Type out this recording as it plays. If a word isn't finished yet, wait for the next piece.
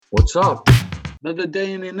What's up? Another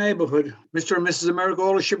day in the neighborhood. Mr. and Mrs. America,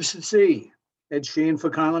 all the ships at sea. Ed Sheehan for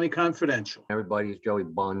Colony Confidential. Everybody's Joey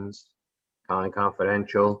Buns, Colony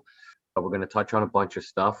Confidential. We're going to touch on a bunch of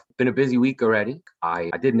stuff. Been a busy week already.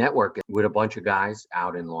 I did network with a bunch of guys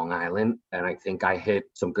out in Long Island, and I think I hit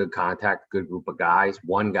some good contact, good group of guys.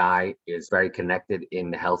 One guy is very connected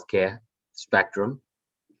in the healthcare spectrum,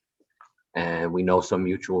 and we know some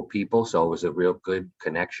mutual people, so it was a real good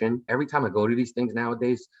connection. Every time I go to these things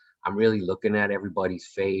nowadays, I'm really looking at everybody's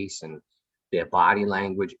face and their body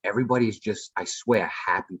language. Everybody's just, I swear,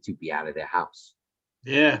 happy to be out of their house.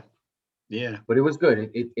 Yeah. But it was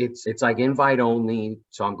good. It's like invite only.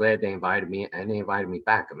 So I'm glad they invited me, and they invited me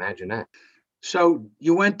back. Imagine that. So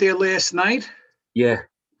you went there last night? Yeah.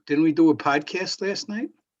 Didn't we do a podcast last night?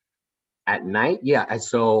 At night? Yeah. And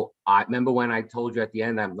so I remember when I told you at the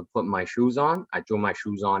end, I'm putting my shoes on. I threw my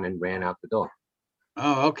shoes on and ran out the door.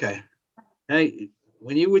 Oh, okay. Hey,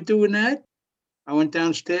 when you were doing that, I went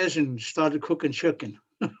downstairs and started cooking chicken.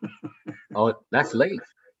 Oh, that's late.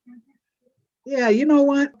 Yeah, you know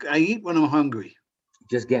what? I eat when I'm hungry.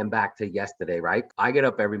 Just getting back to yesterday, right? I get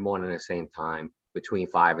up every morning at the same time, between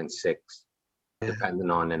 5 and 6, depending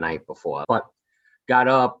on the night before. But got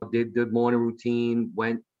up, did the morning routine,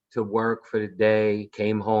 went to work for the day,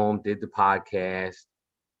 came home, did the podcast,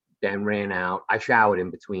 then ran out. I showered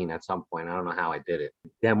in between at some point. I don't know how I did it.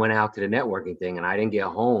 Then went out to the networking thing, and I didn't get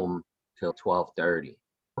home till 12:30.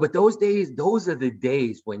 But those days, those are the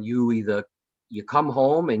days when you either you come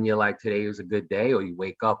home and you're like, today was a good day, or you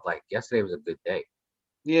wake up like, yesterday was a good day.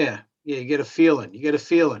 Yeah, you get a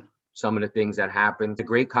feeling. Some of the things that happened. A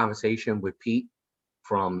great conversation with Pete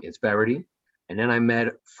from Insperity. And then I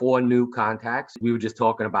met 4 new contacts. We were just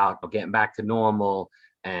talking about getting back to normal,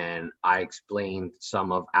 and I explained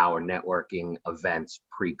some of our networking events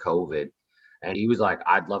pre-COVID. And he was like,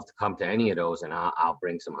 I'd love to come to any of those, and I'll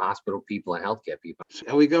bring some hospital people and healthcare people.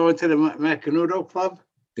 Are we going to the Macanudo Club?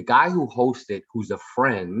 The guy who hosted, who's a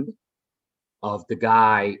friend of the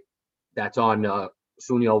guy that's on the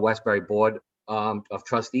SUNY Old Westbury board of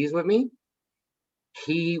trustees with me,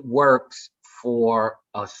 he works for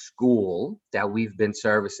a school that we've been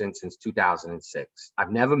servicing since 2006.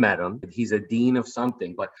 I've never met him. He's a dean of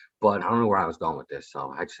something, but I don't know where I was going with this,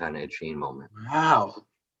 so I just had an Ed Sheehan moment. Wow,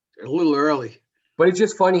 a little early. But it's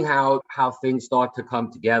just funny how things start to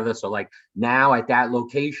come together. So like now at that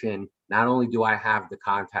location, not only do I have the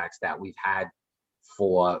contacts that we've had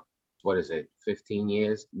for, 15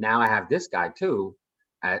 years, now I have this guy too,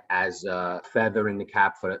 as a feather in the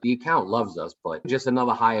cap for the account. Loves us, but just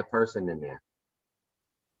another higher person in there.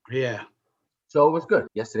 Yeah. So it was good.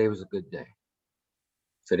 Yesterday was a good day.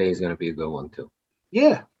 Today's going to be a good one too.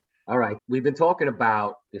 Yeah. All right. We've been talking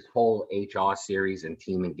about this whole HR series and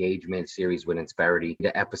team engagement series with Insperity,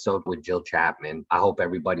 the episode with Jill Chapman. I hope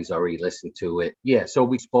everybody's already listened to it. Yeah. So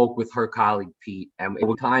we spoke with her colleague, Pete, and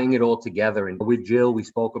we're tying it all together. And with Jill, we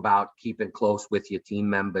spoke about keeping close with your team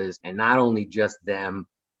members, and not only just them,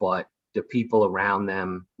 but the people around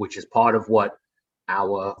them, which is part of what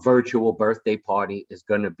our virtual birthday party is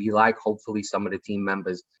going to be like. Hopefully some of the team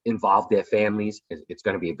members involve their families. It's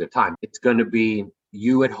going to be a good time. It's going to be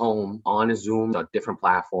you at home on a Zoom, a different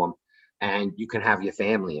platform, and you can have your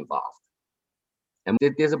family involved. And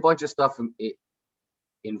there's a bunch of stuff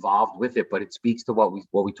involved with it, but it speaks to what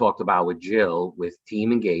we talked about with Jill, with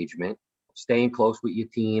team engagement, staying close with your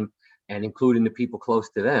team and including the people close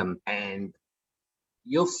to them. And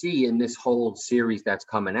you'll see in this whole series that's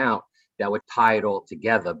coming out that would tie it all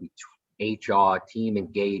together between HR, team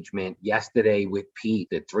engagement. Yesterday with Pete,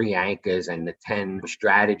 the 3 anchors and the 10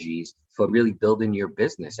 strategies for really building your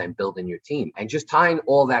business and building your team, and just tying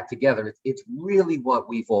all that together. It's really what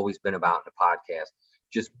we've always been about in the podcast,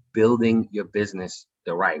 just building your business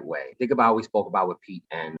the right way. Think about what we spoke about with Pete,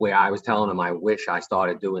 and where I was telling him I wish I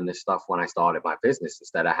started doing this stuff when I started my business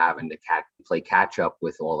instead of having to play catch up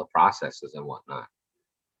with all the processes and whatnot.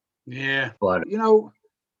 Yeah. But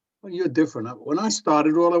well, you're different. When I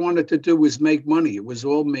started, all I wanted to do was make money. It was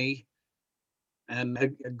all me. And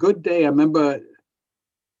a good day, I remember,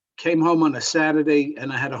 came home on a Saturday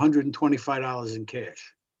and I had $125 in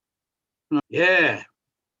cash. Yeah.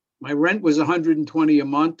 My rent was $120 a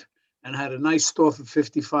month, and I had a nice store for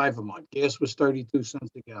 $55 a month. Gas was 32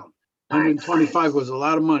 cents a gallon. 125 was a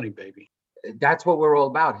lot of money, baby. That's what we're all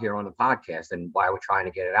about here on the podcast, and why we're trying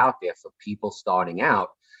to get it out there for people starting out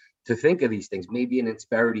to think of these things. Maybe an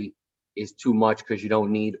Insperity is too much because you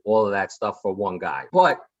don't need all of that stuff for one guy,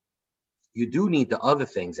 but you do need the other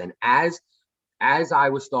things. And as I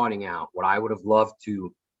was starting out, what I would have loved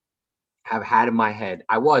to have had in my head,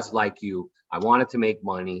 I was like you, I wanted to make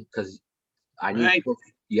money because I need,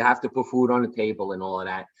 You have to put food on the table and all of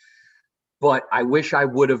that. But I wish I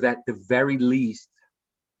would have, at the very least,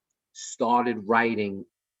 started writing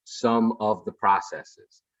some of the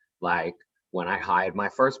processes. Like when I hired my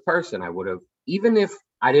first person, I would have, even if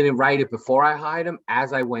I didn't write it before I hired him,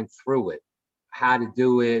 as I went through it, how to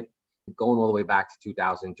do it, going all the way back to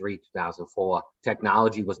 2003, 2004,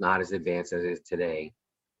 technology was not as advanced as it is today.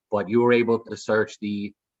 But you were able to search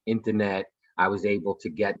the internet. I was able to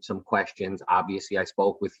get some questions. Obviously, I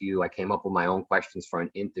spoke with you. I came up with my own questions for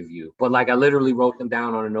an interview. But like I literally wrote them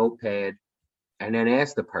down on a notepad and then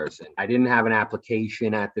asked the person. I didn't have an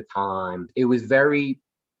application at the time. It was very,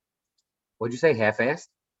 what'd you say, half-assed?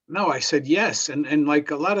 No, I said yes. And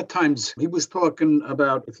like a lot of times he was talking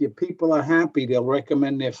about if your people are happy, they'll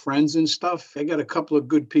recommend their friends and stuff. I got a couple of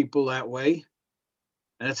good people that way.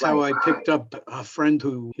 And that's how I picked up a friend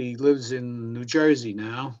who he lives in New Jersey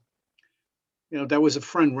now. That was a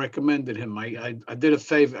friend recommended him. I did a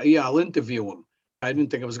favor. Yeah, I'll interview him. I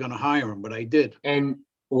didn't think I was going to hire him, but I did. And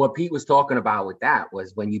what Pete was talking about with that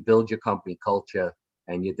was when you build your company culture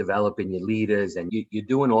and you're developing your leaders and you're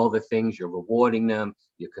doing all the things, you're rewarding them,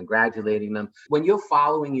 you're congratulating them. When you're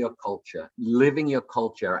following your culture, living your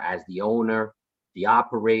culture as the owner, the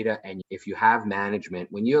operator, and if you have management,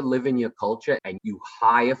 when you're living your culture and you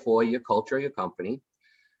hire for your culture, your company,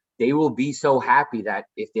 they will be so happy that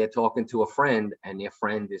if they're talking to a friend and their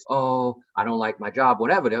friend is, oh, I don't like my job,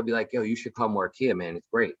 whatever, they'll be like, yo, you should come work here, man. It's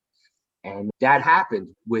great. And that happened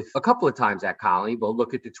with a couple of times at Colony. But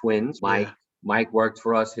look at the twins. Mike worked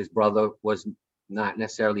for us. His brother was not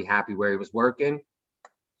necessarily happy where he was working,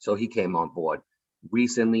 so he came on board.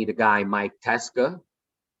 Recently, the guy, Mike Teska,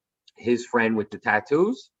 his friend with the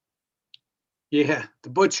tattoos. Yeah,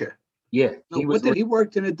 the butcher. Yeah. He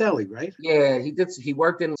worked in a deli, right? Yeah, he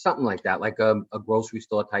worked in something like that, like a grocery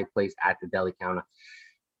store type place at the deli counter.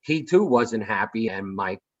 He too wasn't happy, and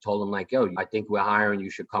Mike told him like, yo, I think we're hiring, you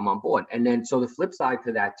should come on board. And then so the flip side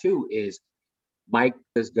to that too is Mike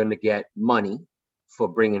is going to get money for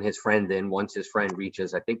bringing his friend in. Once his friend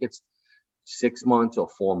reaches, I think it's 6 months or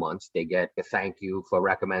 4 months, they get a thank you for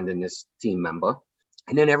recommending this team member.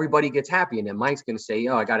 And then everybody gets happy. And then Mike's going to say,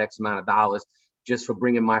 yo, I got X amount of dollars just for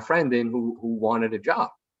bringing my friend in who wanted a job.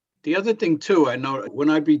 The other thing too, I know when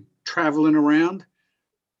I'd be traveling around,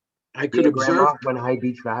 I could observe. Grandma, when I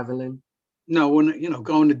be traveling? No, when,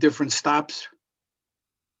 going to different stops,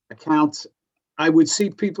 accounts, I would see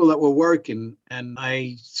people that were working and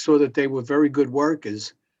I saw that they were very good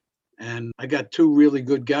workers. And I got two really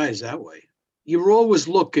good guys that way. You're always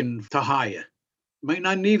looking to hire. Might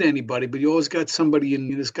not need anybody, but you always got somebody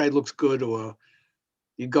in, this guy looks good, or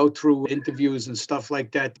you go through interviews and stuff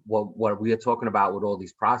like that. Well, what we are talking about with all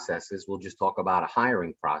these processes, we'll just talk about a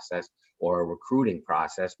hiring process or a recruiting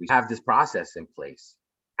process. We have this process in place.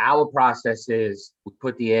 Our process is we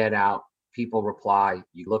put the ad out, people reply,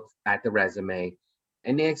 you look at the resume,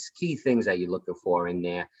 and there's key things that you're looking for in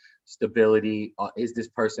there. Stability, is this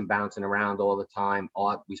person bouncing around all the time?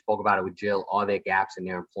 Or we spoke about it with Jill, are there gaps in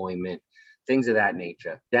their employment? Things of that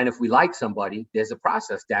nature. Then if we like somebody, there's a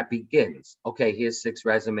process that begins. Okay, here's 6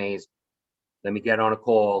 resumes. Let me get on a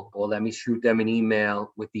call, or let me shoot them an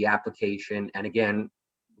email with the application. And again,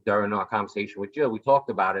 during our conversation with Jill, we talked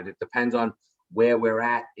about it. It depends on where we're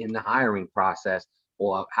at in the hiring process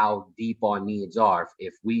or how deep our needs are.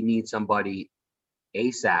 If we need somebody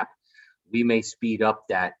ASAP, we may speed up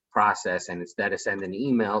that process, and instead of sending an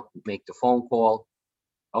email, make the phone call.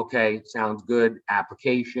 Okay, sounds good,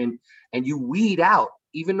 application. And you weed out,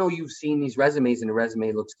 even though you've seen these resumes and the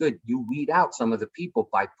resume looks good, you weed out some of the people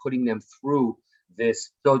by putting them through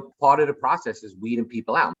this. So part of the process is weeding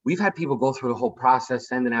people out. We've had people go through the whole process,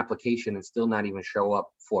 send an application, and still not even show up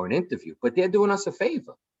for an interview. But they're doing us a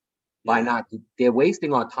favor by they're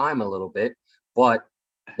wasting our time a little bit, but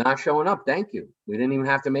not showing up. Thank you. We didn't even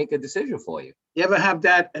have to make a decision for you. You ever have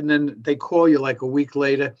that? And then they call you like a week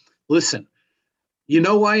later. Listen, you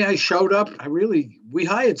know why I showed up? We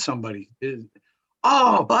hired somebody.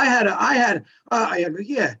 Oh,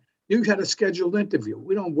 yeah, you had a scheduled interview.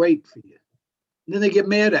 We don't wait for you. And then they get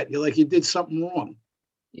mad at you like you did something wrong.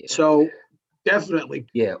 Yeah. So definitely.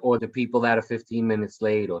 Yeah, or the people that are 15 minutes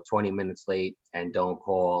late or 20 minutes late and don't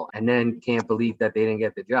call and then can't believe that they didn't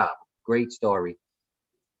get the job. Great story.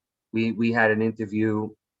 We had an interview.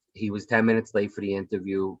 He was 10 minutes late for the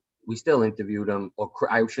interview. We still interviewed him, or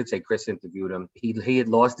I should say Chris interviewed him. He had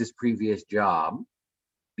lost his previous job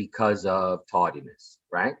because of tardiness,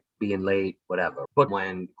 right? Being late, whatever. But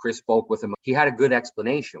when Chris spoke with him, he had a good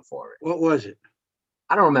explanation for it. What was it?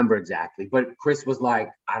 I don't remember exactly, but Chris was like,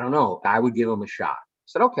 I don't know, I would give him a shot. I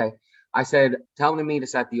said, okay. I said, tell him to meet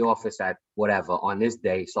us at the office at whatever on this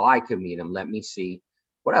day so I could meet him. Let me see.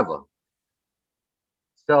 whatever.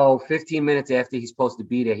 So 15 minutes after he's supposed to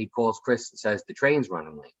be there, he calls Chris and says, the train's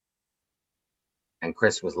running late. And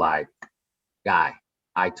Chris was like, guy,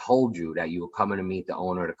 I told you that you were coming to meet the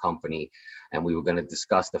owner of the company and we were going to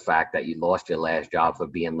discuss the fact that you lost your last job for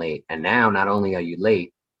being late. And now not only are you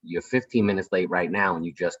late, you're 15 minutes late right now and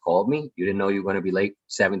you just called me. You didn't know you were going to be late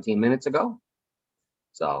 17 minutes ago.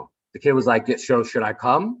 So the kid was like, so should I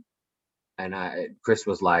come? And Chris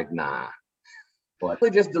was like, nah. But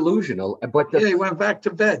they're just delusional. But he went back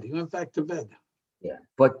to bed. Yeah.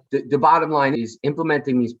 But the bottom line is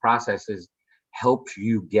implementing these processes helps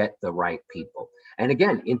you get the right people. And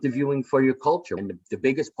again, interviewing for your culture. And the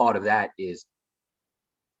biggest part of that is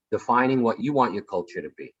defining what you want your culture to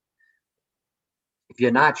be. If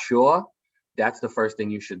you're not sure, that's the first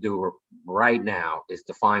thing you should do right now is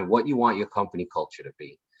define what you want your company culture to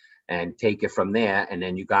be and take it from there. And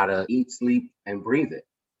then you got to eat, sleep, and breathe it.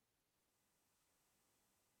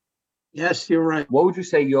 Yes, you're right. What would you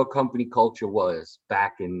say your company culture was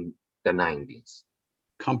back in the 90s?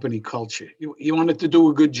 Company culture. You wanted to do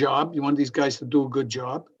a good job. You wanted these guys to do a good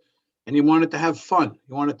job. And you wanted to have fun.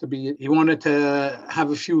 You wanted to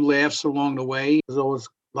have a few laughs along the way. There's always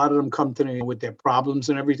a lot of them come to me with their problems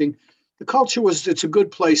and everything. The culture was, it's a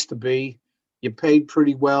good place to be. You paid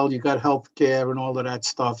pretty well. You got health care and all of that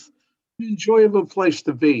stuff. Enjoyable place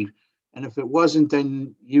to be. And if it wasn't,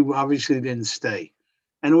 then you obviously didn't stay.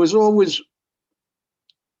 And it was always,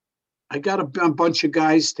 I got a bunch of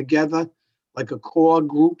guys together, like a core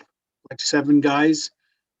group, like 7 guys.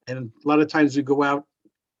 And a lot of times we go out,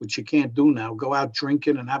 which you can't do now, go out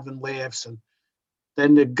drinking and having laughs. And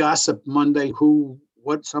then the gossip Monday,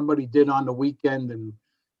 what somebody did on the weekend. And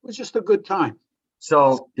it was just a good time.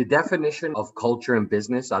 So the definition of culture in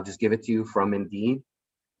business, I'll just give it to you from Indeed.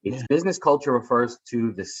 It's business culture refers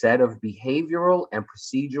to the set of behavioral and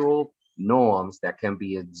procedural norms that can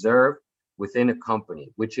be observed within a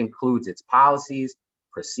company, which includes its policies,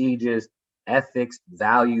 procedures, ethics,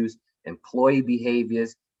 values, employee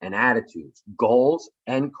behaviors, and attitudes, goals,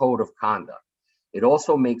 and code of conduct. It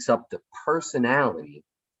also makes up the personality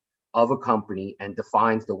of a company and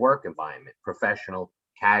defines the work environment: professional,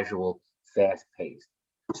 casual, fast-paced.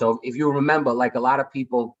 So if you remember, like a lot of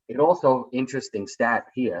people, it also interesting stat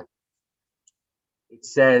here. It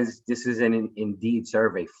says, this is an Indeed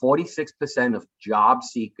survey, 46% of job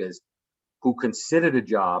seekers who considered a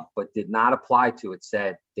job but did not apply to it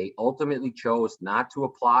said they ultimately chose not to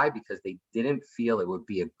apply because they didn't feel it would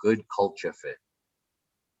be a good culture fit.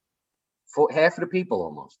 For half of the people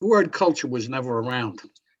almost. The word culture was never around.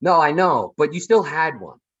 No, I know, but you still had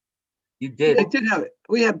one. You did. I did have it.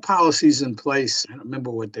 We had policies in place. I don't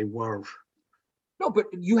remember what they were. No, but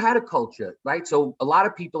you had a culture, right? So a lot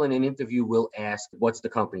of people in an interview will ask, what's the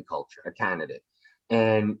company culture, a candidate?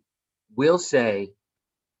 And we'll say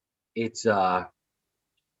it's a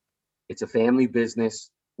family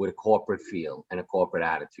business with a corporate feel and a corporate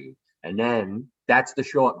attitude. And then that's the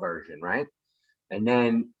short version, right? And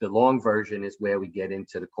then the long version is where we get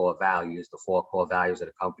into the core values, the 4 core values of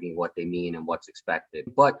the company, what they mean and what's expected.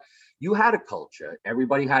 But you had a culture.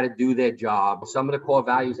 Everybody had to do their job. Some of the core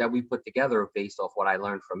values that we put together are based off what I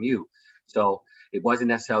learned from you. So it wasn't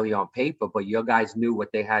necessarily on paper, but your guys knew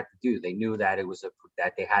what they had to do. They knew that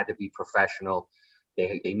that they had to be professional.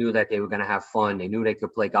 They knew that they were going to have fun. They knew they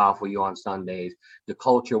could play golf with you on Sundays. The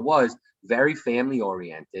culture was very family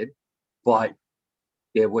oriented, but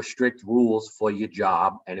there were strict rules for your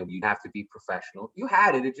job and you'd have to be professional. You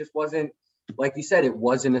had it. It just wasn't, like you said, it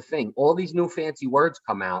wasn't a thing. All these new fancy words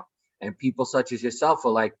come out and people such as yourself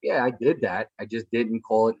are like, yeah, I did that. I just didn't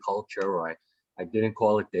call it culture or I didn't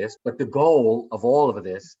call it this. But the goal of all of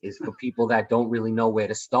this is for people that don't really know where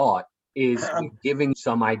to start is giving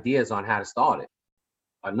some ideas on how to start it.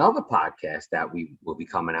 Another podcast that we will be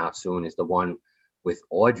coming out soon is the one with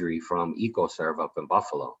Audrey from EcoServe up in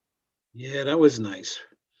Buffalo. Yeah, that was nice.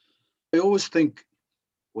 I always think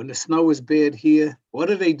when the snow is bad here, what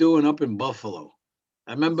are they doing up in Buffalo?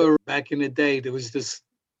 I remember back in the day, there was this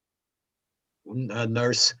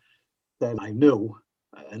nurse that I knew.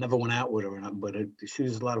 I never went out with her, but she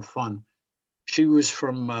was a lot of fun. She was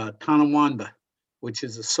from Tonawanda, which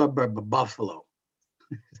is a suburb of Buffalo.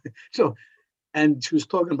 And she was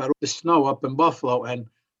talking about the snow up in Buffalo. And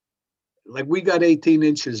like we got 18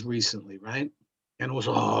 inches recently, right? And it was,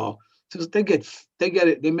 so they get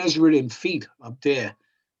it, they measure it in feet up there.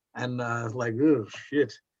 And like, oh,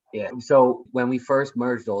 shit. Yeah. So when we first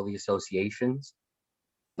merged all the associations,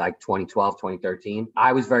 like 2012, 2013,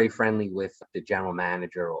 I was very friendly with the general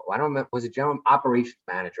manager, or I don't remember, was it general operations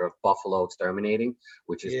manager of Buffalo Exterminating,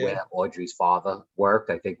 which is where Audrey's father worked,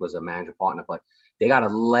 I think was a manager partner, but they got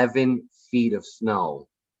 11 feet of snow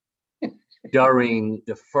during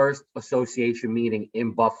the first association meeting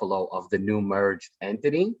in Buffalo of the new merged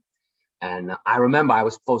entity. And I remember I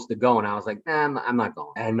was supposed to go and I was like, nah, I'm not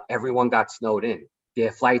going. And everyone got snowed in.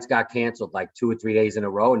 Their flights got canceled like 2 or 3 days in a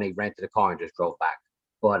row and they rented a car and just drove back.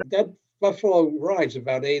 But That Buffalo ride's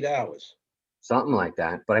about 8 hours. something like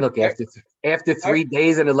that. But look, after 3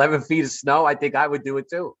 days and 11 feet of snow, I think I would do it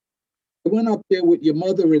too. I went up there with your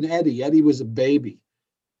mother and Eddie. Eddie was a baby.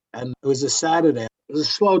 And it was a Saturday. It was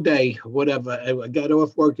a slow day, whatever. I got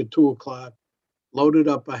off work at 2:00, loaded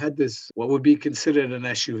up. I had this, what would be considered an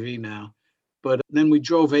SUV now. But then we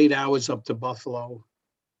drove 8 hours up to Buffalo.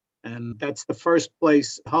 And that's the first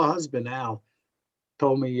place. Her husband, Al,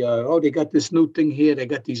 told me, oh, they got this new thing here. They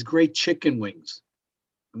got these great chicken wings.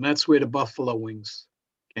 And that's where the buffalo wings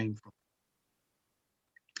came from.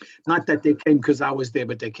 Not that they came because I was there,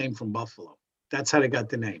 but they came from Buffalo. That's how they got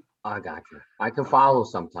the name. I got you. I can follow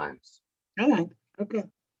sometimes. All right. Okay.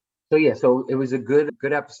 So yeah, so it was a good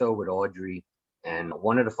episode with Audrey. And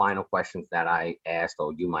one of the final questions that I asked,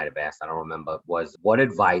 or you might have asked, I don't remember, was what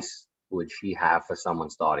advice would she have for someone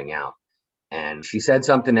starting out? And she said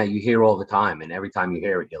something that you hear all the time. And every time you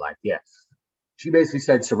hear it, you're like, yes. She basically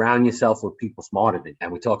said, surround yourself with people smarter than you.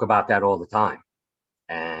 And we talk about that all the time.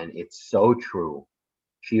 And it's so true.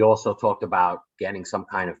 She also talked about getting some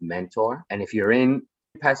kind of mentor. And if you're in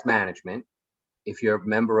pest management, if you're a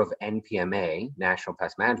member of NPMA, National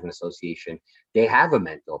Pest Management Association, they have a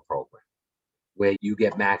mentor program where you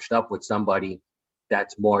get matched up with somebody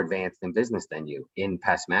that's more advanced in business than you in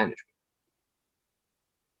pest management.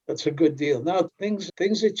 That's a good deal. Now things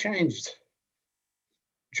have changed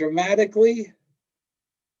dramatically.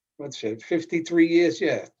 What's it? 53 years,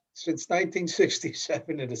 yeah. Since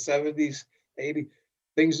 1967 in the 70s, 80s,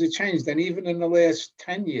 things have changed. And even in the last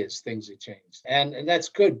 10 years, things have changed. And that's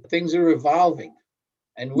good. Things are evolving.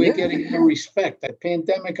 And we're getting more respect. That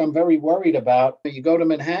pandemic, I'm very worried about. You go to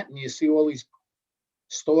Manhattan, you see all these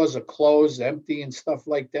stores are closed, empty, and stuff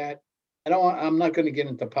like that. I'm not going to get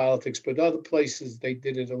into politics, but other places they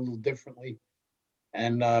did it a little differently,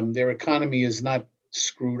 and their economy is not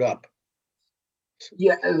screwed up.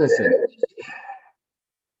 Yeah, listen,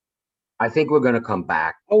 I think we're going to come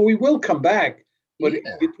back. Oh, we will come back, but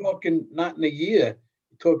you're talking not in a year,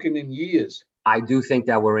 you're talking in years. I do think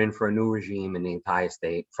that we're in for a new regime in the entire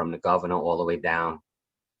state, from the governor all the way down.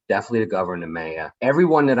 Definitely the governor and the mayor.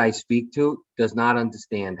 Everyone that I speak to does not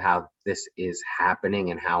understand how this is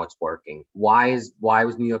happening and how it's working. Why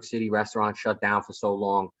was New York City restaurants shut down for so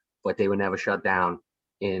long, but they were never shut down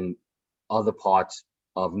in other parts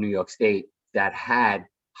of New York State that had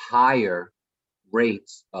higher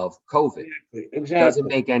rates of COVID? Exactly. Doesn't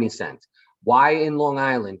make any sense. Why in Long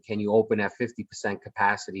Island can you open at 50%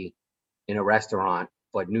 capacity in a restaurant,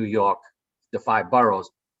 but New York, the 5 boroughs,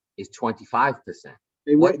 is 25%?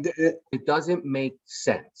 It doesn't make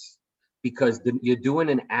sense, because you're doing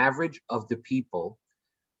an average of the people.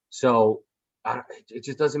 So it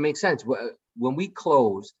just doesn't make sense. When we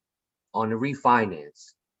closed on the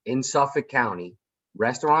refinance in Suffolk County,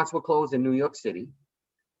 restaurants were closed in New York City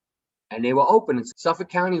and they were open. And Suffolk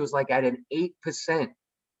County was like at an 8%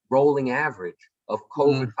 rolling average of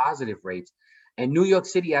COVID positive rates. And New York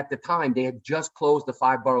City at the time, they had just closed the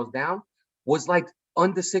 5 boroughs down, was like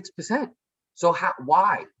under 6%. So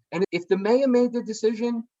why? And if the mayor made the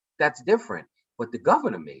decision, that's different. But the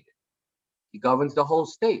governor made it. He governs the whole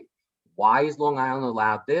state. Why is Long Island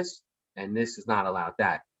allowed this and this is not allowed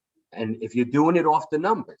that? And if you're doing it off the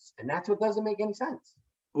numbers, and that's what doesn't make any sense.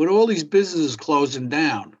 With all these businesses closing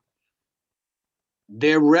down,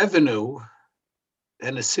 their revenue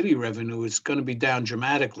and the city revenue is going to be down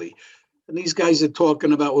dramatically. And these guys are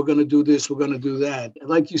talking about, we're going to do this, we're going to do that.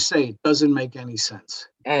 Like you say, it doesn't make any sense.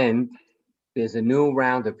 And there's a new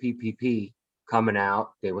round of PPP coming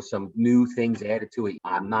out. There were some new things added to it.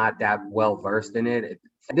 I'm not that well versed in it.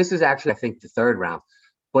 This is actually, I think, the 3rd round.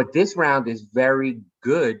 But this round is very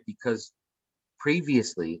good because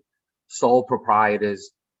previously, sole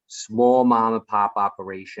proprietors, small mom and pop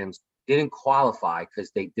operations didn't qualify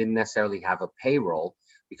because they didn't necessarily have a payroll.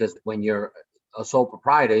 Because when you're a sole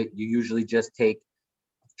proprietor, you usually just take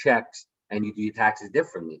checks and you do your taxes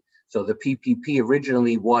differently. So the PPP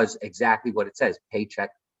originally was exactly what it says, Paycheck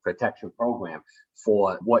Protection Program,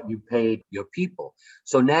 for what you paid your people.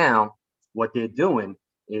 So now what they're doing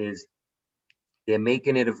is they're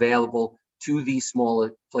making it available to these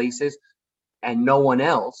smaller places and no one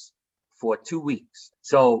else for 2 weeks.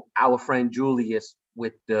 So our friend Julius,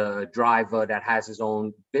 with the driver that has his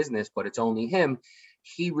own business, but it's only him,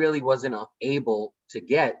 he really wasn't able to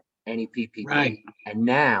get any PPP. Right. And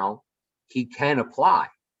now he can apply.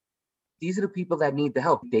 These are the people that need the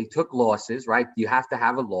help. They took losses, right? You have to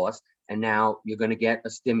have a loss. And now you're going to get a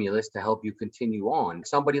stimulus to help you continue on.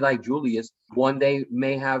 Somebody like Julius one day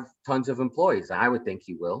may have tons of employees. I would think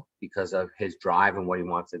he will because of his drive and what he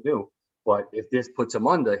wants to do. But if this puts him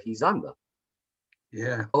under, he's under.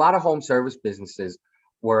 Yeah. A lot of home service businesses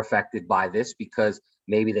were affected by this because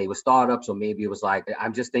maybe they were startups, or maybe it was like,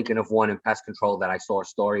 I'm just thinking of one in pest control that I saw a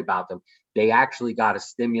story about them. They actually got a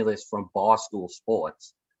stimulus from Barstool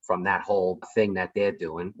Sports from that whole thing that they're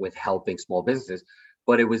doing with helping small businesses.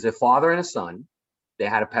 But it was a father and a son. They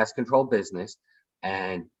had a pest control business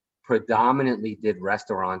and predominantly did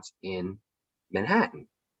restaurants in Manhattan.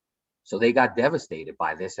 So they got devastated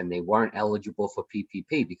by this, and they weren't eligible for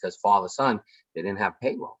PPP because father, son, they didn't have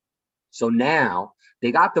payroll. So now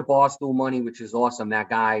they got the Barstool money, which is awesome. That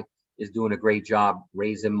guy is doing a great job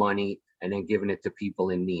raising money and then giving it to people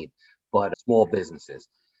in need, but small businesses.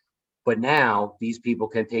 But now these people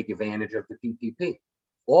can take advantage of the PPP.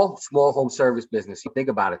 All small home service business. You think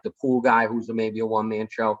about it, the pool guy who's maybe a one-man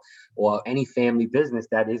show, or any family business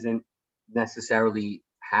that isn't necessarily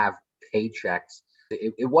have paychecks.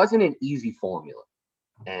 It wasn't an easy formula.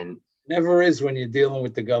 And never is when you're dealing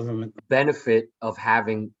with the government. Benefit of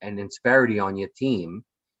having an Insperity on your team,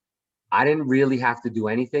 I didn't really have to do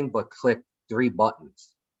anything but click 3 buttons.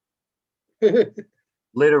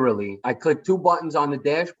 Literally, I clicked 2 buttons on the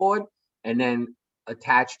dashboard and then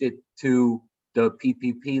attached it to the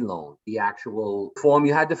PPP loan, the actual form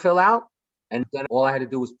you had to fill out. And then all I had to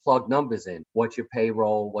do was plug numbers in. What's your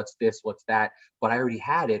payroll? What's this? What's that? But I already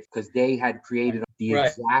had it because they had created the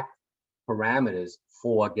exact parameters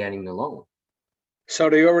for getting the loan. So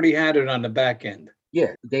they already had it on the back end.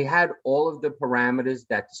 Yeah, they had all of the parameters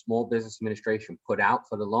that the Small Business Administration put out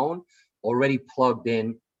for the loan already plugged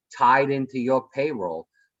in, tied into your payroll.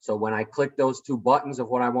 So when I clicked those 2 buttons of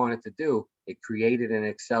what I wanted to do, it created an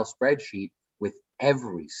Excel spreadsheet with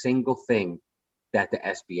every single thing that the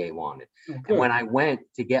SBA wanted. And when I went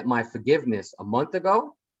to get my forgiveness a month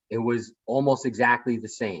ago, it was almost exactly the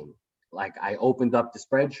same. Like, I opened up the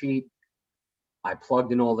spreadsheet, I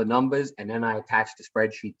plugged in all the numbers, and then I attached the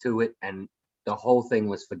spreadsheet to it, and the whole thing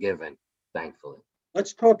was forgiven, thankfully.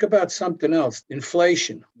 Let's talk about something else.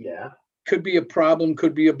 Inflation. Yeah. Could be a problem,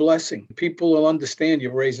 could be a blessing. People will understand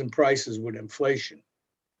you're raising prices with inflation.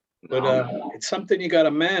 But it's something you got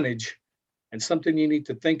to manage and something you need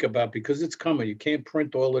to think about because it's coming. You can't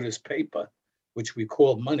print all of this paper, which we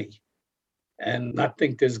call money, and not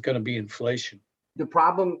think there's going to be inflation. The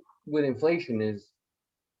problem with inflation is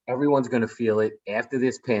everyone's going to feel it. After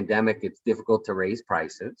this pandemic, it's difficult to raise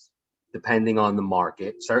prices depending on the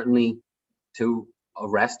market. Certainly to a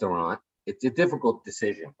restaurant, it's a difficult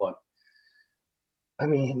decision, but I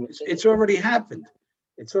mean, it's already happened.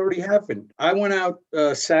 It's already happened. I went out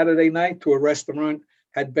Saturday night to a restaurant,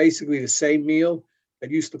 had basically the same meal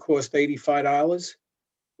that used to cost $85. It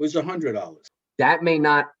was $100. That may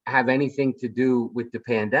not have anything to do with the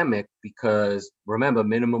pandemic because remember,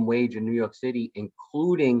 minimum wage in New York City,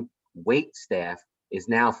 including wait staff, is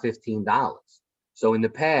now $15. So in the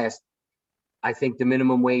past, I think the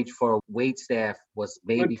minimum wage for wait staff was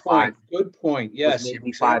maybe $5. Good point. Yes, maybe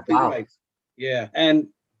exactly $5. Right. Yeah, and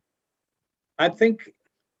I think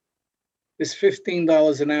this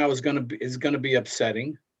 $15 an hour is going to be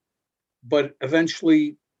upsetting, but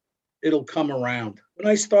eventually it'll come around. When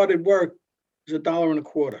I started work, it was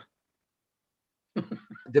 $1.25.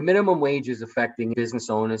 The minimum wage is affecting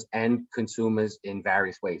business owners and consumers in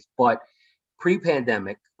various ways. But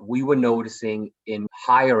pre-pandemic, we were noticing in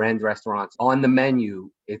higher end restaurants on the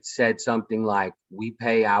menu, it said something like, we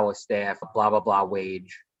pay our staff blah, blah, blah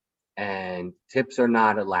wage and tips are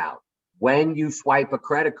not allowed. When you swipe a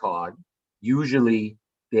credit card, usually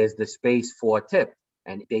there's the space for a tip,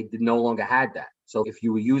 and they no longer had that. So if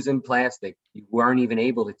you were using plastic, you weren't even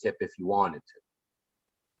able to tip if you wanted to.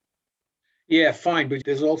 Yeah, fine, but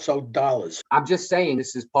there's also dollars. I'm just saying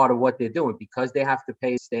this is part of what they're doing because they have to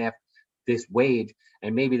pay staff this wage,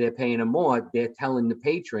 and maybe they're paying them more. They're telling the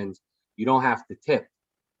patrons, you don't have to tip.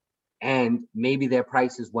 And maybe their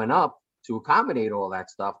prices went up to accommodate all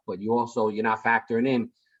that stuff, but you're not factoring in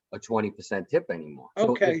a 20% tip anymore.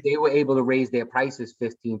 Okay. So if they were able to raise their prices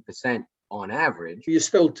 15% on average. You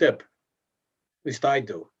still tip. At least I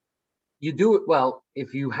do. You do it well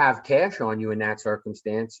if you have cash on you in that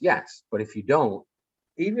circumstance, yes. But if you don't.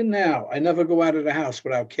 Even now, I never go out of the house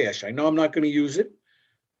without cash. I know I'm not going to use it,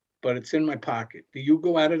 but it's in my pocket. Do you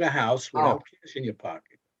go out of the house without cash in your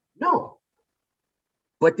pocket? No.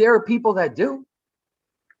 But there are people that do.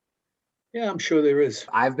 Yeah, I'm sure there is.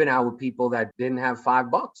 I've been out with people that didn't have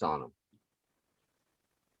 $5 on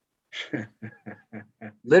them.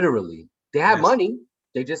 Literally. They have money,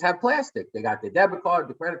 They just have plastic. They got their debit card,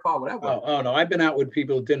 the credit card, whatever. Oh no, I've been out with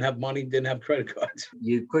people who didn't have money, didn't have credit cards.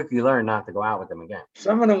 You quickly learn not to go out with them again.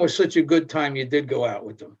 Some of them were such a good time you did go out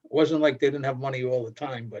with them. It wasn't like they didn't have money all the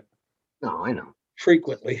time, but No, I know.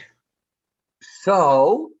 frequently.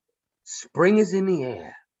 So spring is in the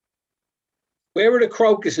air. Where are the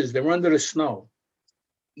crocuses? They're under the snow.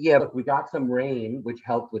 Yeah, look, we got some rain, which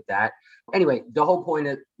helped with that. Anyway, the whole point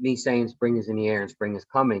of me saying spring is in the air and spring is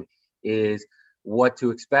coming is what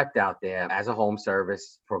to expect out there as a home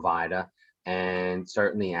service provider, and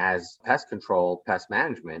certainly as pest control, pest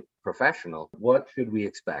management professional. What should we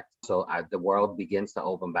expect? So the world begins to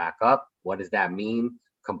open back up. What does that mean?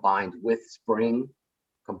 Combined with spring,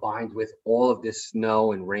 combined with all of this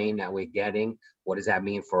snow and rain that we're getting, what does that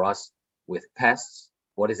mean for us with pests?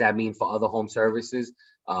 What does that mean for other home services?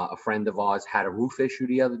 A friend of ours had a roof issue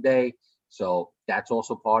the other day. So that's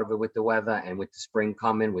also part of it with the weather, and with the spring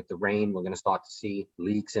coming, with the rain, we're going to start to see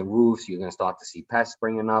leaks in roofs. You're going to start to see pests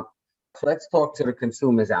springing up. So let's talk to the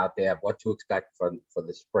consumers out there, what to expect for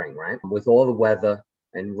the spring, right? With all the weather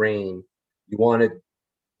and rain, you want to,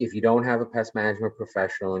 if you don't have a pest management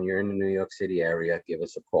professional and you're in the New York City area, give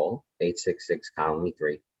us a call,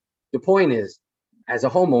 866-COUNT-ME-3. The point is, as a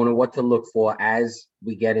homeowner, what to look for as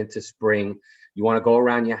we get into spring. You want to go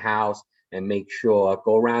around your house and make sure,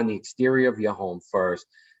 go around the exterior of your home first.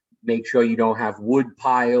 Make sure you don't have wood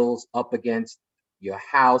piles up against your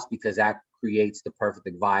house, because that creates the perfect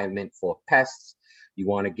environment for pests. You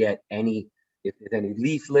want to get if there's any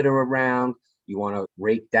leaf litter around, you want to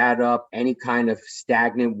rake that up. Any kind of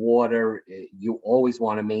stagnant water, you always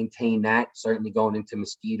want to maintain that. Certainly going into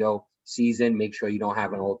mosquito season, make sure you don't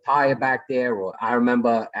have an old tire back there. Or I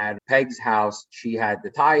remember at Peg's house, she had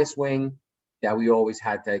the tire swing that we always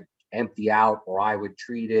had to empty out, or I would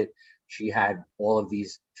treat it. She had all of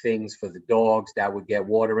these things for the dogs that would get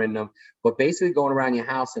water in them. But basically going around your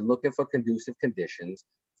house and looking for conducive conditions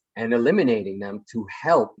and eliminating them to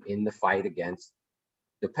help in the fight against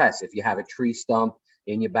the pests. If you have a tree stump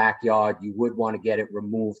in your backyard, you would want to get it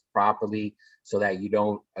removed properly so that you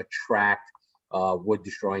don't attract wood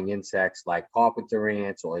destroying insects like carpenter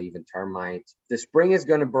ants or even termites. The spring is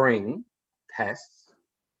going to bring pests.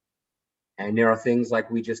 And there are things like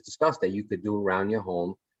we just discussed that you could do around your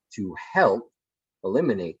home to help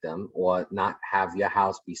eliminate them, or not have your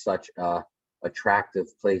house be such a attractive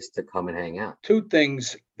place to come and hang out. Two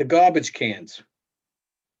things: the garbage cans.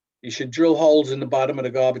 You should drill holes in the bottom of the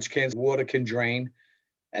garbage cans. Water can drain.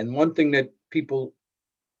 And one thing that people,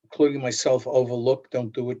 including myself, overlook,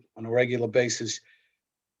 don't do it on a regular basis.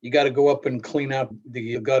 You got to go up and clean out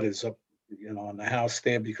the gutters up, on the house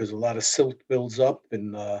there, because a lot of silt builds up,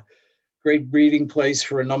 and great breeding place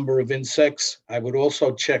for a number of insects. I would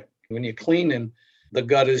also check, when you're cleaning the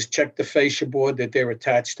gutters, check the fascia board that they're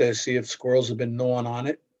attached to, see if squirrels have been gnawing on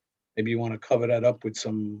it. Maybe you want to cover that up with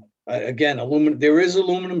some, again, aluminum. There is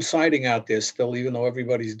aluminum siding out there still, even though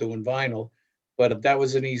everybody's doing vinyl. But if that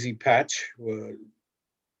was an easy patch.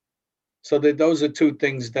 So those are two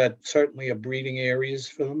things that certainly are breeding areas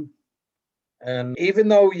for them. And even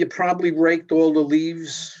though you probably raked all the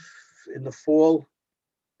leaves in the fall,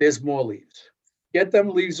 there's more leaves. Get them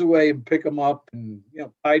leaves away and pick them up, and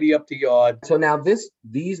tidy up the yard. So now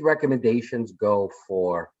these recommendations go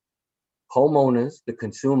for homeowners, the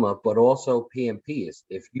consumer, but also PMPs.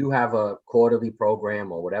 If you have a quarterly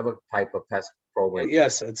program or whatever type of pest program.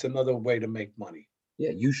 Yes, it's another way to make money. Yeah,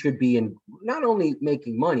 you should be in not only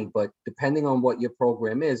making money, but depending on what your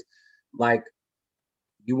program is, like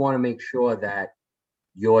you want to make sure that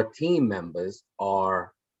your team members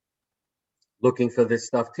are looking for this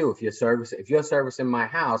stuff too. If you're servicing my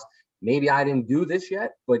house, maybe I didn't do this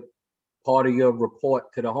yet, but part of your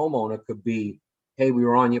report to the homeowner could be, hey, we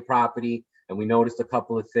were on your property and we noticed a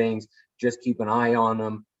couple of things. Just keep an eye on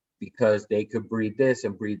them because they could breed this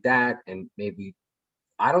and breed that. And maybe,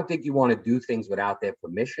 I don't think you want to do things without their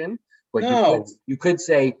permission, but no. you could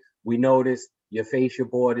say, we noticed your fascia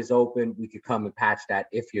board is open. We could come and patch that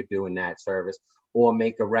if you're doing that service, or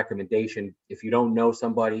make a recommendation. If you don't know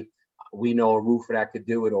somebody, we know a roofer that could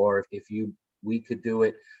do it, or we could do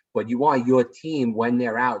it. But you want your team, when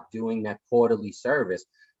they're out doing that quarterly service,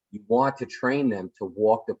 you want to train them to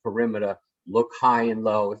walk the perimeter, look high and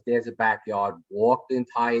low. If there's a backyard, walk the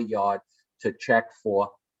entire yard to check for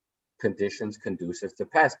conditions conducive to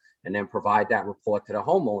pests, and then provide that report to the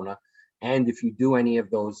homeowner. And if you do any of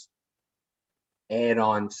those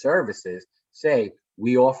add-on services, say,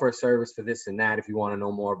 we offer a service for this and that. If you want to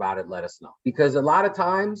know more about it, let us know. Because a lot of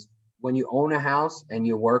times when you own a house and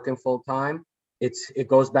you're working full time, it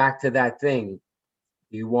goes back to that thing.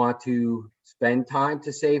 Do you want to spend time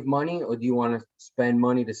to save money, or do you want to spend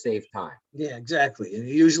money to save time? Yeah, exactly. And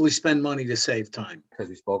you usually spend money to save time. Because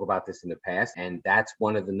we spoke about this in the past, and that's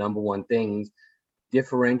one of the number one things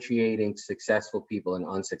differentiating successful people and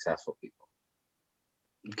unsuccessful people.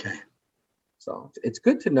 Okay. So it's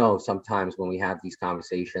good to know sometimes when we have these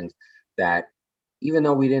conversations that even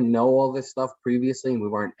though we didn't know all this stuff previously and we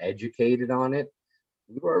weren't educated on it,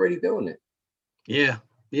 we were already doing it. Yeah.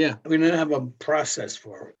 Yeah. We didn't have a process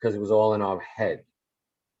for it. Because it was all in our head.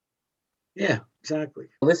 Yeah, exactly.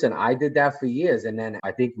 Listen, I did that for years. And then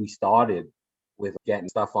I think we started with getting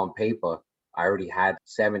stuff on paper. I already had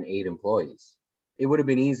 7, 8 employees. It would have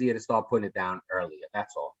been easier to start putting it down earlier.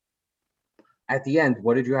 That's all. At the end,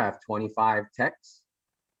 what did you have? 25 techs?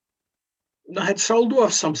 I had sold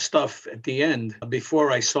off some stuff at the end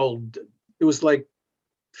before I sold. It was like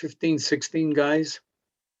 15, 16 guys.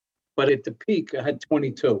 But at the peak, I had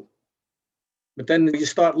 22. But then you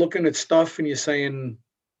start looking at stuff and you're saying,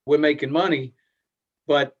 we're making money,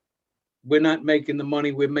 but we're not making the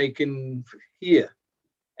money we're making here.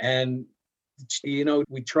 And,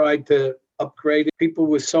 we tried to upgrade it. People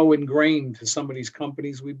were so ingrained to some of these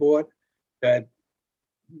companies we bought that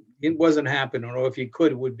it wasn't happening, or if you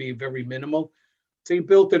could, it would be very minimal. So you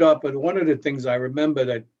built it up. But one of the things I remember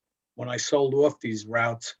that when I sold off these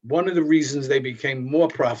routes, one of the reasons they became more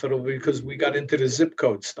profitable because we got into the zip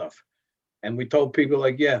code stuff. And we told people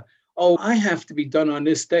like, yeah, oh, I have to be done on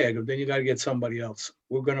this day. I go, then you got to get somebody else.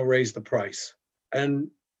 We're going to raise the price. And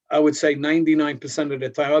I would say 99% of the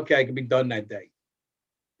time, okay, I can be done that day.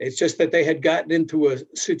 It's just that they had gotten into a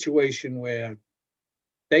situation where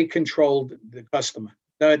they controlled the customer.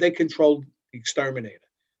 No, they controlled the exterminator.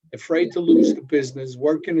 Afraid to lose the business,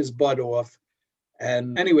 working his butt off.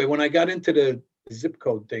 And anyway, when I got into the zip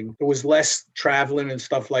code thing, there was less traveling and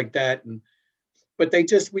stuff like that. But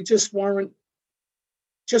we just wasn't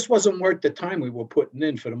worth the time we were putting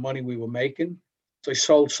in for the money we were making. So I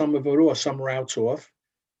sold some of it off, some routes off,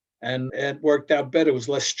 and it worked out better. It was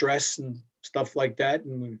less stress and stuff like that.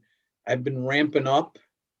 And I've been ramping up,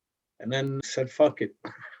 and then said, fuck it.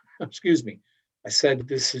 Excuse me. I said,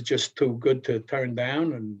 this is just too good to turn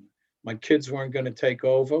down, and my kids weren't going to take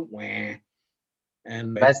over. Wah.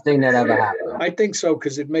 And best thing that ever happened. I think so,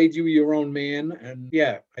 because it made you your own man. And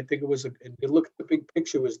yeah, I think it was, if you look at the big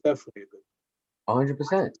picture, it was definitely a good.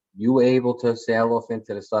 100%. You were able to sail off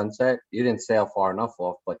into the sunset. You didn't sail far enough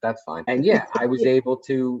off, but that's fine. And yeah, I was able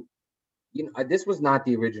to, this was not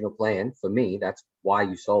the original plan for me. That's why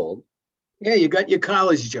you sold. Yeah, you got your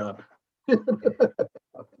college job.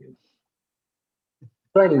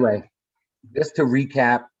 So anyway, just to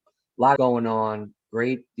recap, a lot going on.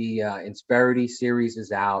 Great. The Insperity series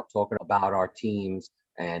is out, talking about our teams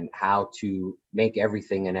and how to make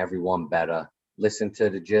everything and everyone better. Listen to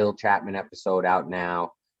the Jill Chapman episode out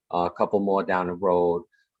now. A couple more down the road.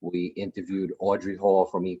 We interviewed Audrey Hall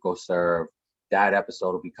from EcoServe. That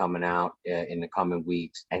episode will be coming out in the coming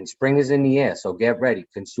weeks. And spring is in the air, so get ready.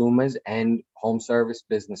 Consumers and home service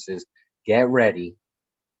businesses, get ready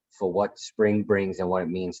for what spring brings and what it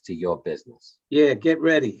means to your business. Yeah, get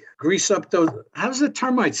ready. Grease up those. How's the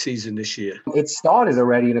termite season this year? It started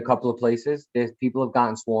already in a couple of places. People have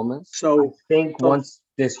gotten swarmers. So I think once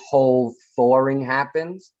this whole thawing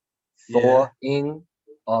happens, thawing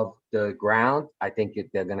of the ground, I think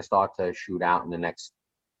they're going to start to shoot out in the next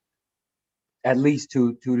at least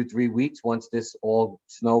 2 to 3 weeks. Once this all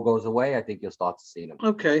snow goes away, I think you'll start to see them.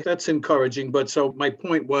 Okay, that's encouraging. But so my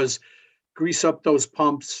point was, grease up those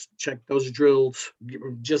pumps, check those drills,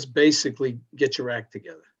 just basically get your act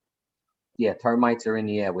together. Yeah, termites are in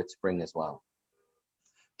the air with spring as well.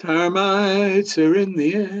 Termites are in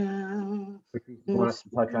the air. You want us to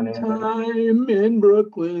touch on it? Time in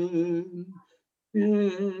Brooklyn.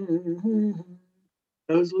 Yeah.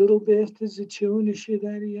 Those little bastards are chewing the shit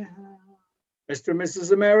out of your house. Mr. and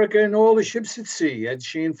Mrs. America and all the ships at sea. Ed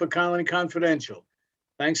Sheehan for Colony Confidential.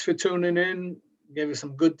 Thanks for tuning in. Gave you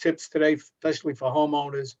some good tips today, especially for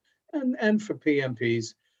homeowners and for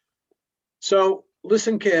PMPs. So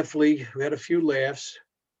listen carefully. We had a few laughs.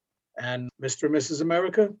 And Mr. and Mrs.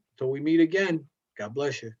 America, till we meet again, God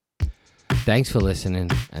bless you. Thanks for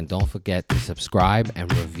listening, and don't forget to subscribe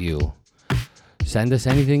and review. Send us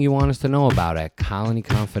anything you want us to know about at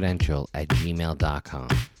colonyconfidential@gmail.com.